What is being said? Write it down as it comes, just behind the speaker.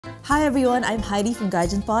Hi everyone, I'm Heidi from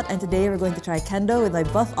Gaijin Pot, and today we're going to try Kendo with my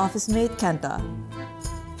buff office mate, Kenta.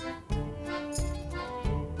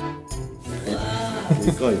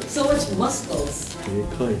 Wow. So much muscles. で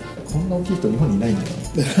かい。こんな大きい人日本にいないんだよ。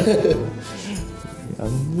や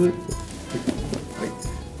んぶ。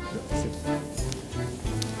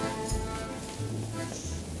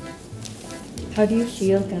How do you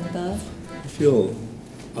feel, Kenta? I feel,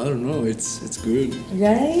 I don't know, it's good.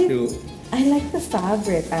 Right? Feel I like the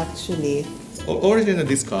fabric actually. Originally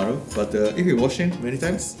this color, but if you wash it many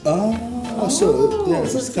times, so yeah,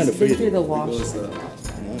 so it's kind of been pretty. through the wash. Because,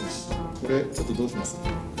 nice. これちょっとどうします？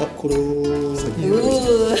あ、これを先に。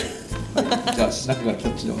 Ooh. じゃあ中からキ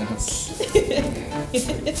ャッチでお願いします。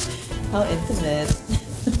 How intimate.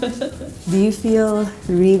 Do you feel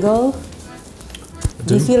regal?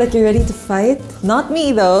 Do you feel like you're ready to fight? Not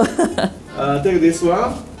me though. Take this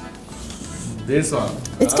one. This one.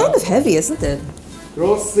 It's kind of heavy, isn't it?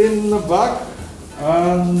 Cross in the back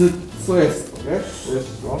and twist. Okay,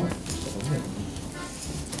 twist one.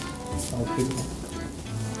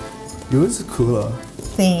 Yours is cooler.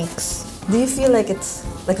 Thanks. Do you feel like it's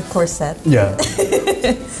like a corset? Yeah.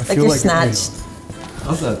 Like you're snatched?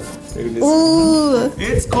 How's that? Take this. Ooh!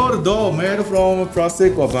 It's called doll made from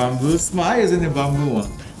plastic or bamboo. Smile is in the bamboo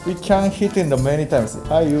one. We can hit in the many times.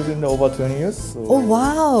 I use it over 20 years. So. Oh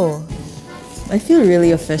wow! I feel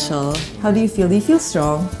really official. How do you feel? Do you feel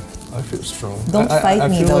strong? I feel strong. Don't fight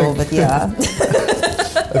me feel though, like, but yeah.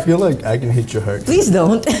 I feel like I can hit your heart. Please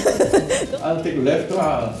don't. I'll take left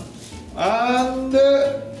hand. And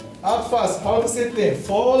up fast, how to sit in?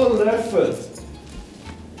 Follow left foot.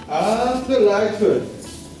 And the right foot.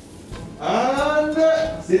 And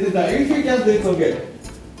sit down. If you can do it, okay.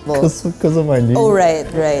 Because of my knee. Oh right,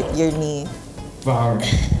 your knee. Bam.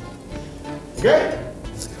 Okay?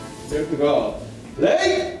 There to go.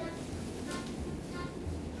 Leg.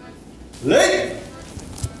 Leg.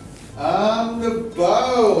 And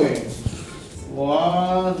bowing.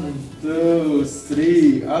 1, 2,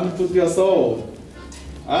 3. And put your sword.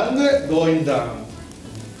 And going down.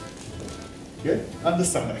 Okay? And the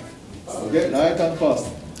stomach. Okay, right hand first.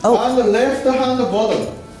 Oh. And the left hand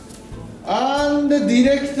bottom. And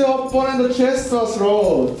direct opponent chest or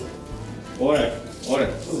throat. Alright.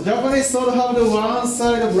 Japanese sword have the one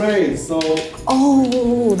side blade, so.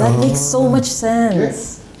 Oh, that makes so much Okay.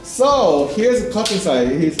 sense. So here's cutting side.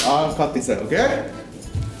 His arm cutting side. Okay.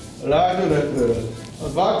 Right to left.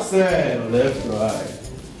 Back side. Left right.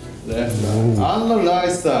 Left right. On the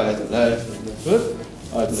right side. Left foot.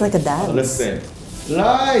 It's like a dance. Left side.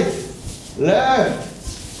 Right.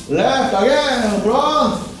 Left. Left again.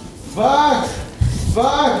 Front. Back.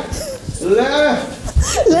 Left.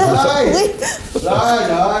 Wait.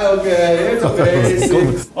 Right, okay, it's okay.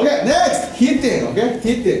 Okay, next, hitting, okay?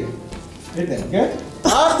 Hitting, okay?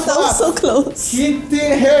 That was so close.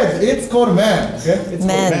 Hitting head, it's called man, okay? It's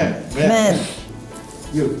Man. called man.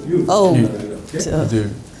 You. Oh. Okay?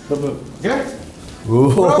 Dude. Okay? Whoa.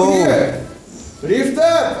 From here, lift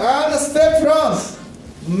up and step front.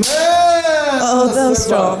 Man. Oh, that was step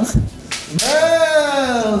strong. back.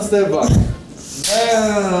 Man, step back.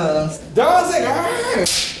 Man, dancing. Ah.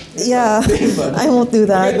 Yeah, I won't do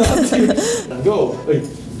that. Okay, go.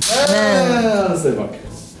 Man, step back.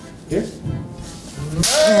 Okay.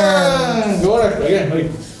 Man, go left again. Man,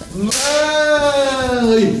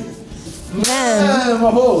 Man.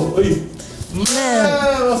 my ball. Man.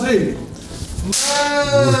 Three.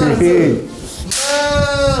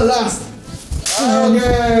 Man, last.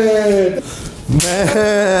 Okay.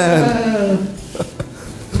 Man.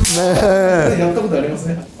 やったことあります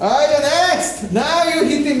ね。Next! Now you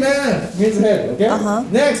hitting man means head, okay?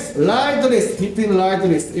 Next, right wrist, hitting right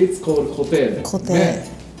wrist. It's called 固定。固定。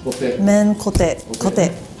固定。 Men kote.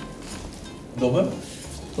 Kote. どうも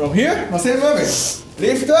From here, same movement.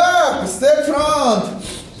 Lift up, step front.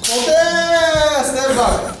 固定 step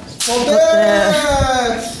back. 固定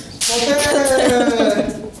固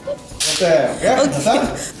定 okay?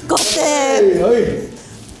 Kote. はい。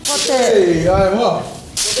 Kote. はい、もう。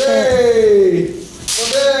Hey!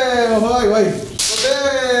 Vai!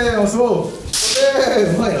 Poder! Osmo!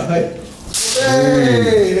 Poder! Vai, vai!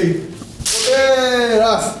 Poder! Poder!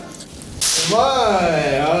 Last! Vai!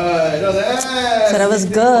 So that was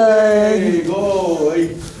good. Go!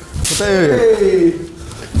 Hey!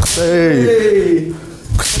 Hey.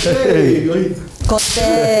 Kote.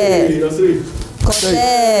 Kote.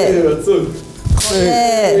 Kote.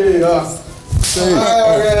 Last!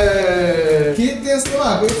 Okay. Hitting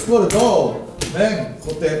stomach, it's called do. Then,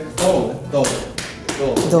 kote, do.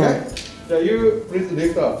 Okay? So you please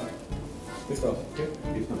lift up. Lift up, okay?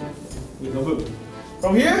 Lift up. With no move.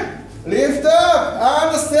 From here, lift up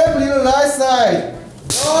and step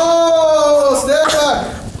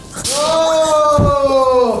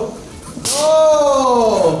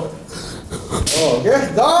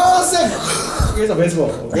is a baseball,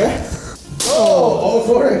 okay? Go! Oh,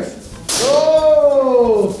 for it!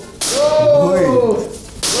 Go! Go! Go!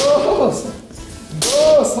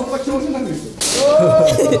 Go! そんな気持ちになるんですよ。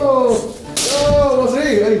Go! Go!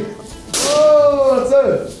 3! Go! 2!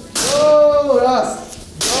 Go!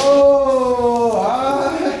 Last! Go!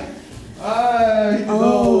 Go!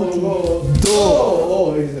 Go!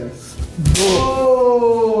 Oh, is it?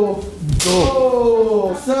 Go!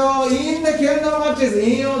 Go! So in the Kendo matches,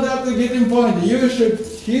 in order to get in point, you should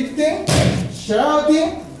hitting,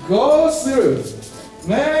 shouting, go through.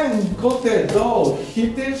 Man, kote, do,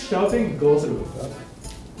 hitting, shouting, go through.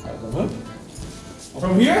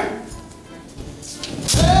 From here?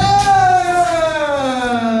 And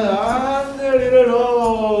a little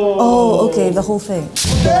low. Oh, okay, the whole thing.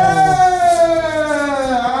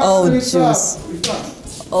 Oh, juice.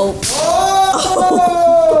 Oh.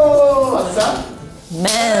 What's that?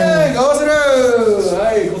 Man. Go through.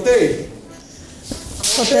 Hey, kote.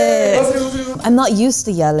 I'm not used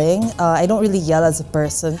to yelling. I don't really yell as a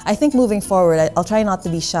person. I think moving forward, I'll try not to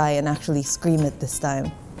be shy and actually scream it this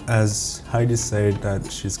time. As Heidi said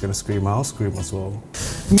that she's gonna scream, I'll scream as well.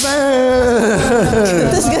 This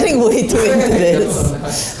is getting way too into this.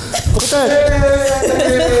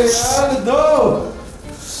 And do.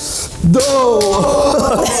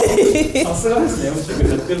さすがですね。やって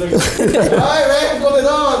るだけ。はい、レンコでど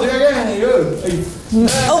う。Do again. You.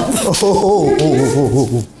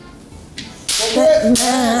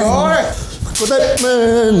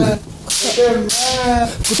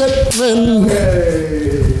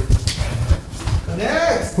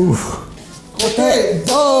 Next. Okay.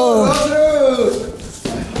 Go through.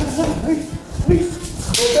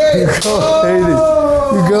 Okay. Go, Heidi.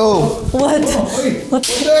 You go. What?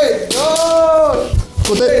 Okay. Go.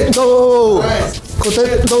 Go. Nice.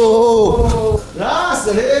 Go. Last,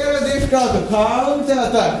 very difficult counter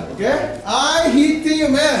attack. Okay. I hit you,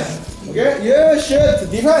 man. Okay. You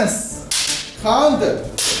should defense. Counter.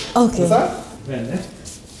 Okay. 面ね。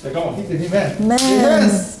come on, hit the man. Man.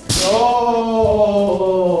 Defense.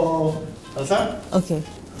 Oh. Okay.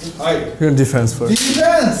 はい。 You're in defense first.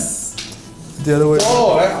 Defense. The other way.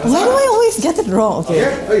 Oh, Why do I always get it wrong? Okay.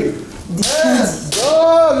 Okay. Defense. Go,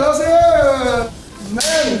 go through.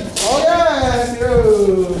 Man. Oh yes.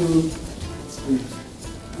 You.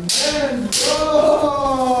 Man.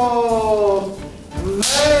 Go.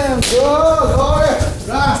 Man. Go. Go.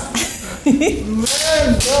 Last. Man.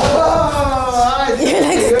 Go. You're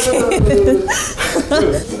like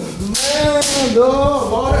Man. Go.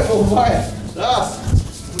 Oh my. Last.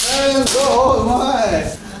 Man. Go. Oh my.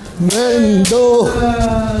 Mendo.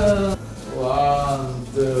 1,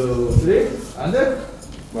 2, 3, and then.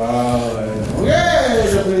 Wow. Okay,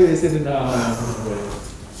 so please sit down.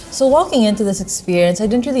 So walking into this experience, I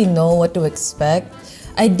didn't really know what to expect.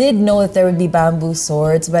 I did know that there would be bamboo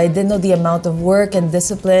swords, but I didn't know the amount of work and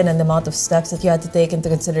discipline and the amount of steps that you had to take into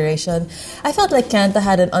consideration. I felt like Kenta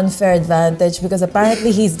had an unfair advantage because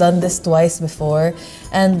apparently he's done this twice before,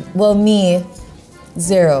 and well, me,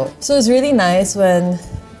 0. So it was really nice when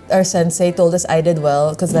our sensei told us I did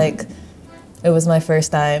well, because like, it was my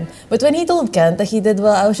first time. But when he told Kenta he did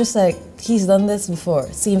well, I was just like, he's done this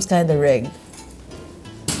before. Seems kind of rigged.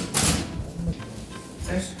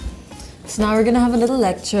 So now we're gonna have a little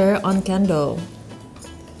lecture on Kendo.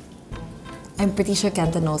 I'm pretty sure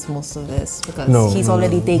Kenta knows most of this because he's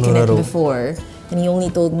already taken it before, and he only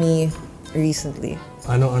told me recently.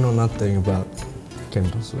 I know nothing about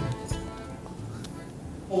Kendo. So.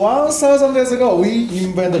 1,000 years ago, we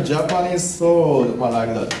invented Japanese sword,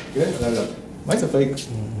 like that. Okay, like that. It's a fake.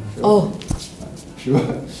 Sure. Oh. Sure.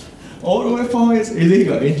 All weapon is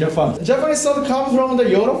illegal in Japan. Japanese sword comes from the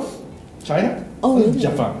Europe, China, and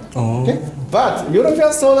Japan. Oh. Okay, but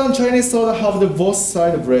European sword and Chinese sword have the both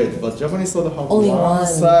side blade, but Japanese sword have only one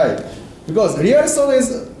side. Because real sword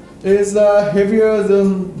is heavier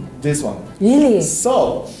than this one. Really?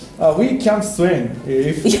 So. We can't swing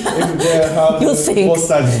if they have both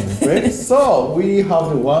sides, right? So we have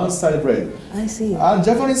the one side blade. I see. And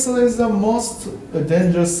Japanese sword is the most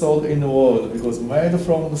dangerous sword in the world because made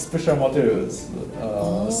from special materials.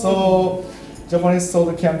 So Japanese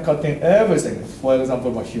sword can cut in everything. For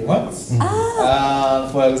example, humans.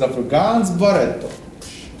 And for example, guns, bullet.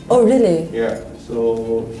 Oh, really? Yeah.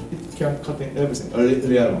 So it can cut in everything.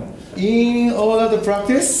 Real one. In order to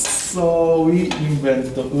practice, so we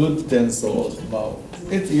invent the wooden sword. Now,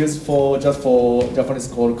 it's used just for Japanese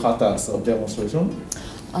called kata, so demonstration.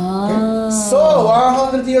 Okay. So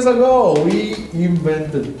 100 years ago, we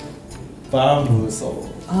invented bamboo sword.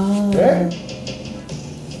 Okay?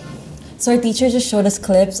 So our teacher just showed us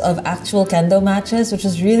clips of actual Kendo matches, which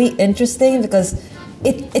was really interesting because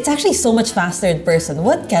it's actually so much faster in person.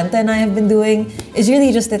 What Kenta and I have been doing is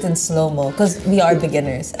really just it in slow-mo because we are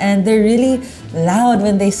beginners and they're really loud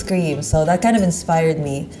when they scream. So that kind of inspired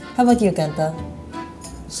me. How about you, Kenta?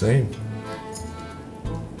 Same.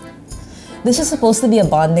 This is supposed to be a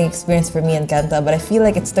bonding experience for me and Kenta, but I feel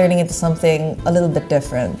like it's turning into something a little bit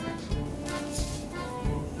different.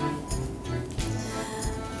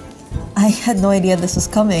 I had no idea this was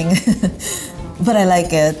coming, but I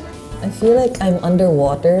like it. I feel like I'm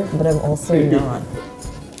underwater, but I'm also not.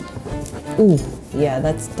 Ooh, yeah,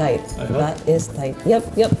 that's tight. That is tight. Yep.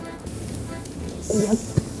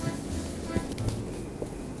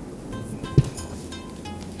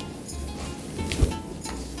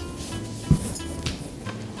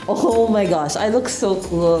 Oh my gosh, I look so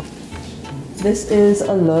cool. This is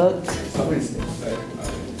a look.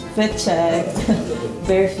 Fit check.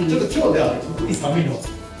 Bare feet. ちょっと今日では特に寒いの。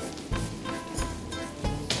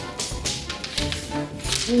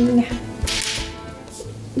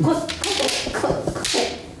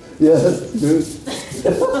Yes, good.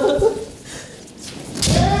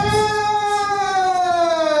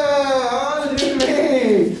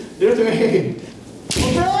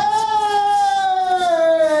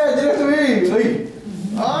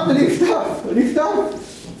 Lift up.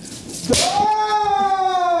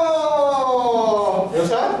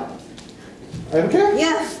 Are you okay?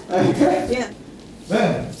 Yeah. Are you okay? Yeah.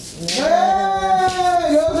 Man. Hey,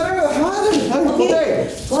 go through. Hard. Okay.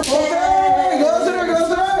 Go Okay. Go through.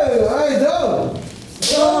 Alright, go.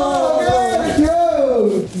 Okay. Go.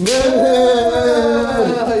 Man.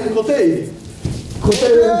 Kote.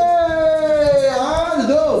 And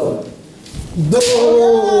do.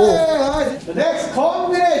 Okay. The next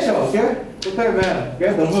combination. Okay. Kote, man.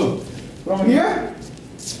 Okay. The move. From here.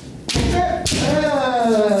 Okay.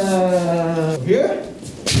 Here.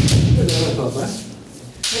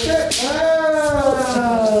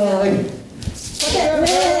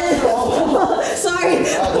 Sorry.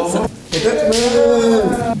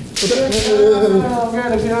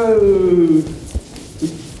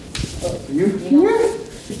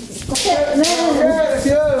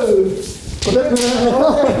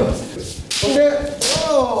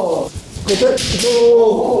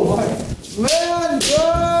 Snap.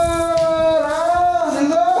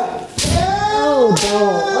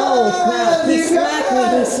 He smacked me.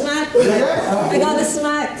 He smacked me. I got a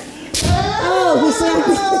smack. Oh, he smacked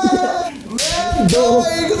me.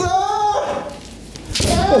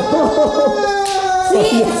 See,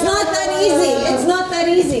 it's not that easy. It's not that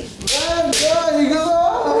easy.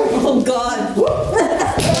 Oh, God.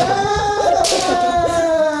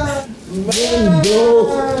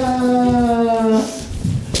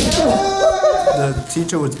 The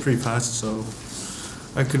teacher was pretty fast, so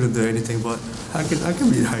I couldn't do anything, but I can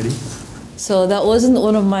beat Heidi. So that wasn't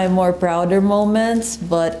one of my more prouder moments,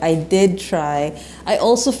 but I did try. I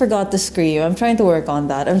also forgot to scream. I'm trying to work on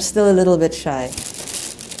that. I'm still a little bit shy.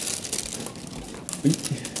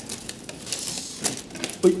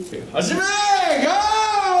 Hajime!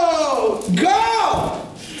 Go! Go!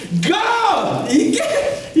 Go! Ike!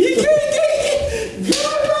 Ike! Ike! Go!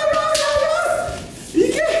 Go! Go! Go!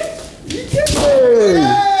 Ike! Ike! Hey!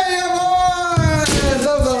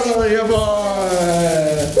 Yeah, boy!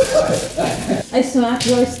 I smacked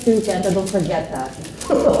yours too, Kenta. Don't forget that.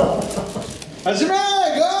 Hajime!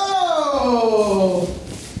 Go!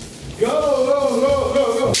 Go! Go! Go! Go!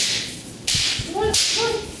 Go!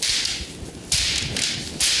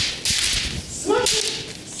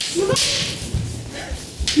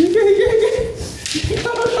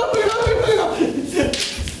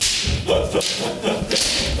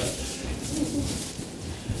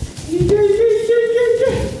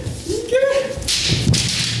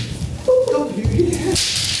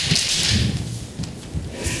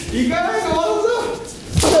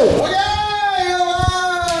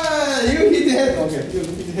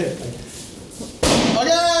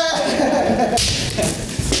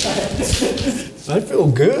 I feel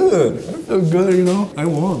good. I feel good, you know. I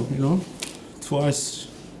won, you know, twice.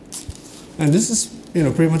 And this is, you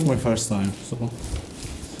know, pretty much my first time, so.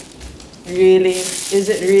 Really? Is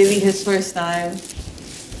it really his first time?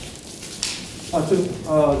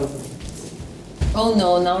 Oh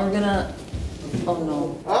no, now we're gonna... Oh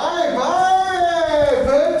no. Alright, bye!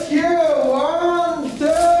 Back here! 1, 2,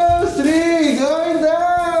 3, going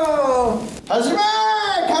down!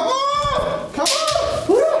 Hajime! Come on! Come on! Come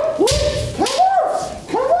on! Come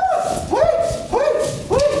on!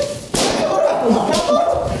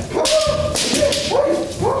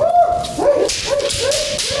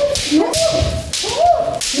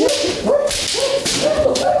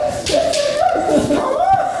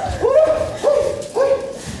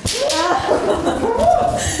 Come on!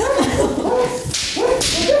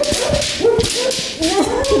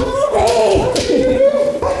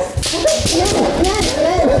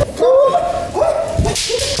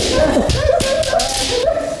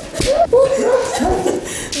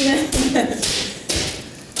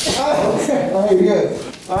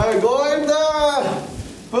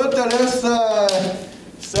 left side.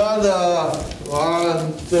 Stand up.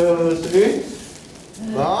 1, 2, 3.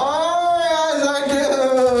 Oh, yes, thank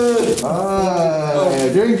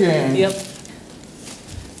you. Drinking. Yep.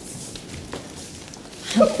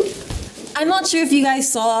 I'm not sure if you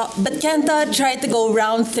guys saw, but Kenta tried to go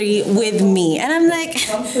round 3 with me. And I'm like,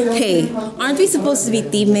 hey, aren't we supposed to be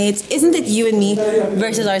teammates? Isn't it you and me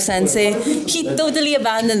versus our sensei? He totally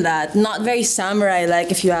abandoned that. Not very samurai-like,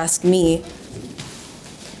 if you ask me.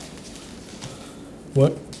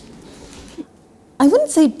 What? I wouldn't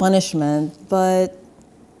say punishment, but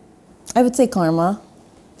I would say karma.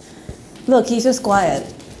 Look, he's just quiet.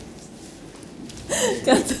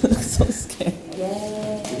 Kenta looks so scared.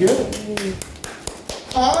 Good.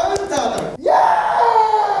 Yeah!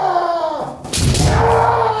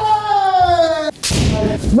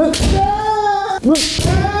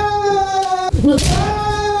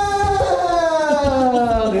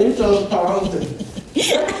 It's a pound.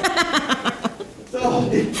 So,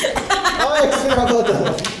 I'll explain about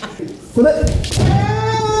that.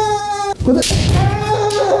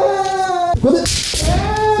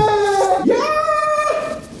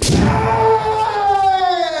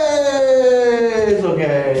 It's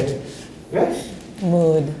okay. Yes?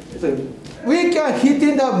 Mood. We can hit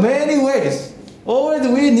in the many ways. Always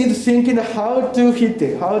we need to think in how to hit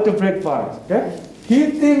it, how to break bars. Okay?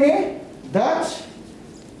 Hitting me, that's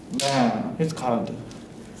man, it's count.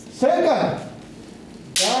 Second,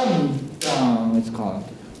 down, it's count.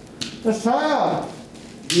 The third,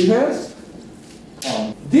 defense,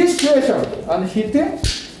 count. This situation and hitting,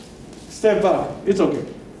 step back, it's okay.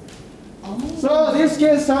 So this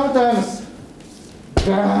case sometimes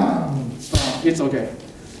down, it's okay.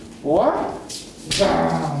 Or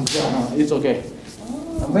down, it's okay.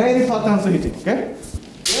 Many patterns hitting, okay?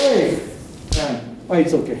 Fake, down,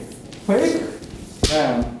 it's okay. Fake,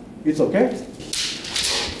 down, it's okay.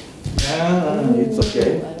 Down, it's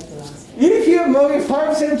okay. If you're moving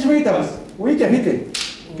 5 centimeters, we can hit it,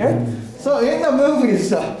 okay? So in the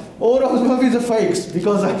movies, all those movies are fakes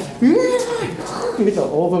because it's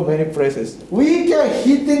over many places. We can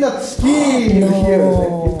hit in the skin here.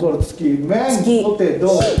 It's called skin. Man, okay,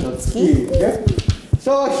 not skin. Okay.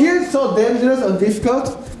 So here it's so dangerous and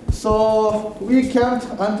difficult. So we can't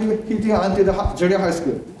hit it until the junior high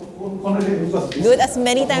school. Do it as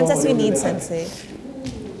many times as we need, Sensei.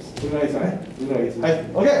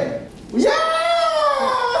 Okay. Yeah!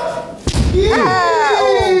 Yeah!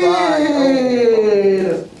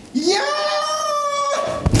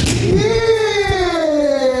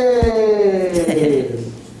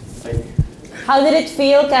 How did it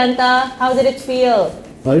feel, Kenta? How did it feel?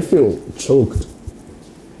 I feel choked.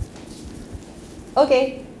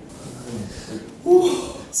 Okay.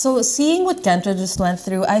 So seeing what Kenta just went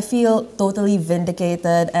through, I feel totally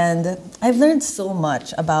vindicated, and I've learned so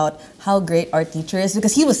much about how great our teacher is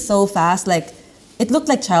because he was so fast. Like, it looked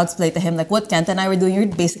like child's play to him. Like what Kenta and I were doing, we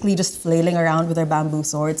were basically just flailing around with our bamboo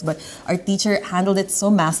swords, but our teacher handled it so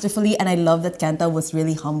masterfully, and I love that Kenta was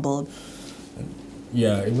really humbled.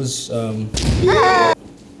 Yeah, it was.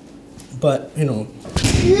 But you know.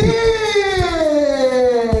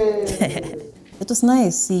 It was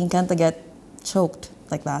nice seeing Kenta get choked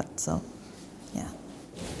like that. So, yeah.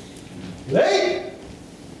 Late.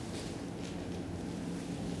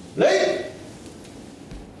 Late.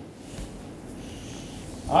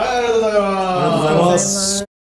 ありがとうございます。